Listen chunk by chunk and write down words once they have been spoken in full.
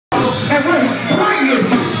and where he's bringing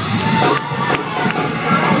you.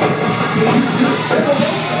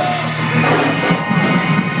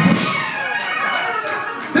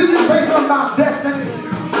 Did you say something about destiny?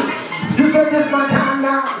 You said this is my time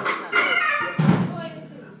now.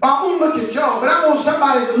 I won't look at y'all, but I want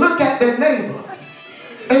somebody to look at their neighbor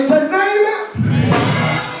and say, neighbor,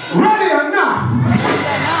 ready or not,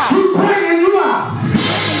 we're bringing you out.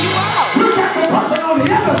 Look at the person on the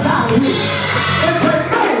other side of you and say,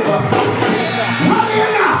 neighbor, ready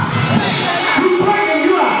or not, we're bringing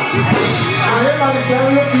you out. Now everybody stand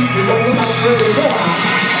on your feet. You don't look like ready to go out.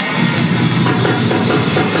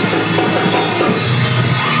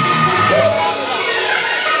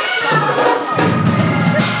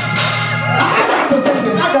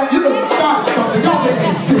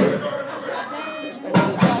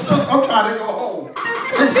 I'm trying to go home.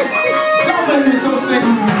 Y'all make me so sick.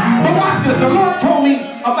 But watch this. The Lord told me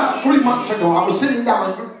about 3 months ago. I was sitting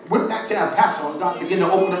down and went back to El Paso, and God began to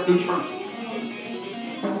open up new churches.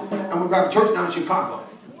 And we've got a church down in Chicago,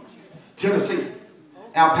 Tennessee,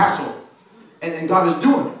 El Paso. And God is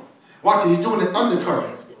doing it. Watch it. He's doing it undercover.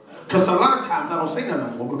 Because a lot of times I don't say nothing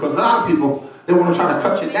anymore. Because a lot of people, they want to try to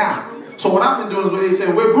cut you down. So what I've been doing is when they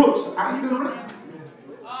say, where Brooks? I ain't been around.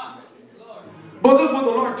 But this is what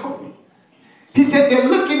the Lord told me. He said, they're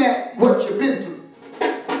looking at what you've been through.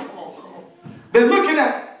 They're looking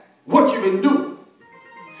at what you've been doing.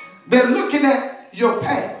 They're looking at your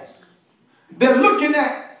past. They're looking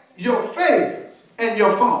at your failures and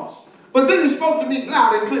your faults. But then he spoke to me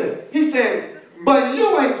loud and clear. He said, but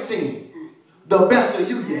you ain't seen the best of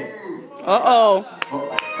you yet. Uh-oh.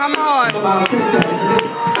 Come on. Somebody catch it.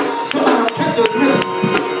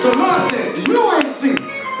 The Lord said, you ain't seen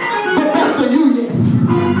the best of you yet.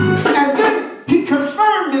 And then he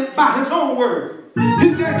confirmed it by his own word. He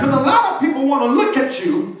said, because a lot of people want to look at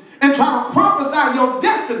you and try to prophesy your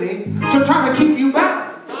destiny to try to keep you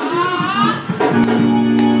bound.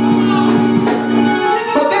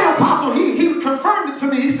 But then Apostle, he confirmed it to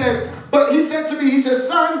me. He said to me, he said,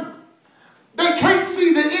 son, they can't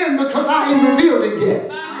see the end because I ain't revealed it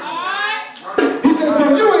yet. He said,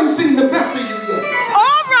 so you ain't seen the best of you yet.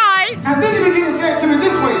 All right. And then he began to say it to me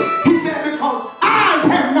this way. He said, because eyes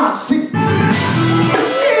have not seen, ears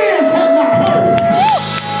have not heard,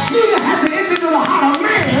 neither has it entered into the heart of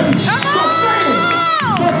man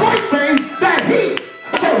the great things that he.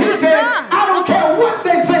 So he said, I don't care what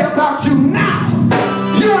they say about you now.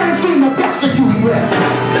 You ain't seen the best of you yet.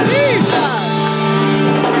 Jesus.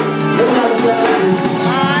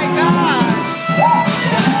 My God.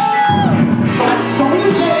 So when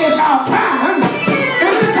you say it's our time,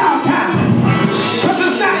 it is our time. Because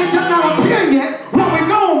it's not appear yet what we're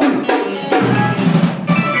going to be.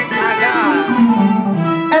 My God.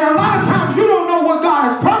 And a lot of times you don't know what God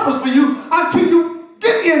has purposed for you until you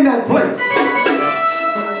get in that place.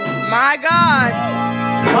 My God.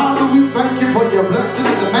 Father, we thank you for your blessings.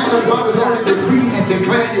 The man of God has already decreed and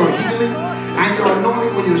declared your healing and your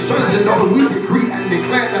anointing with your sons and daughters. We decree and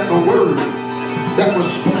declare that the word that was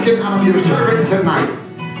spoken out of your servant tonight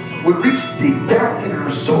would reach deep down in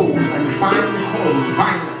our souls and find home,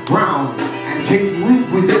 find ground, and take root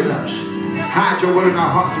within us. Hide your word in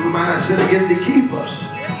our hearts so we might not sin against it. Keep us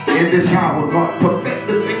in this hour, God. Perfect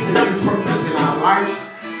the things that you purpose in our lives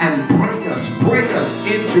and bring us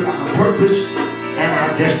into our purpose and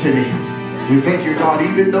our destiny. We thank you, God,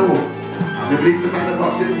 even though I believe the man of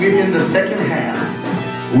God said we're in the second half.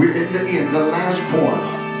 We're in the end, the last part.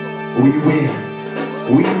 We win.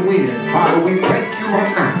 We win. Father, we thank you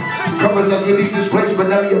right now. Cover us as we leave this place, but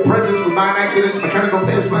never your presence. We bind accidents, mechanical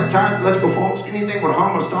thefts, flat tires, electrical faults, anything would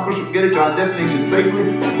harm or stop us from getting to our destination safely.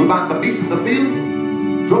 We bind the beasts of the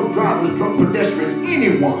field, drunk drivers, drunk pedestrians,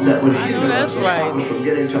 anyone that would hinder us or stop us from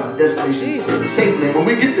getting to our destination safely. When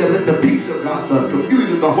we get there, let the peace of God, the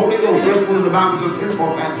communion of the Holy Ghost rest within the Bible of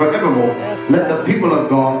henceforth and forevermore. Let the people of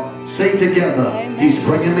God say together, he's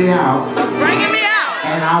bringing me out. Bringing me out.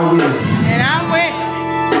 And I win. And I win.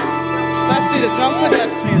 Especially the drunk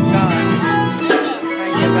pedestrians, God.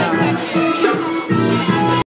 Thank you, God.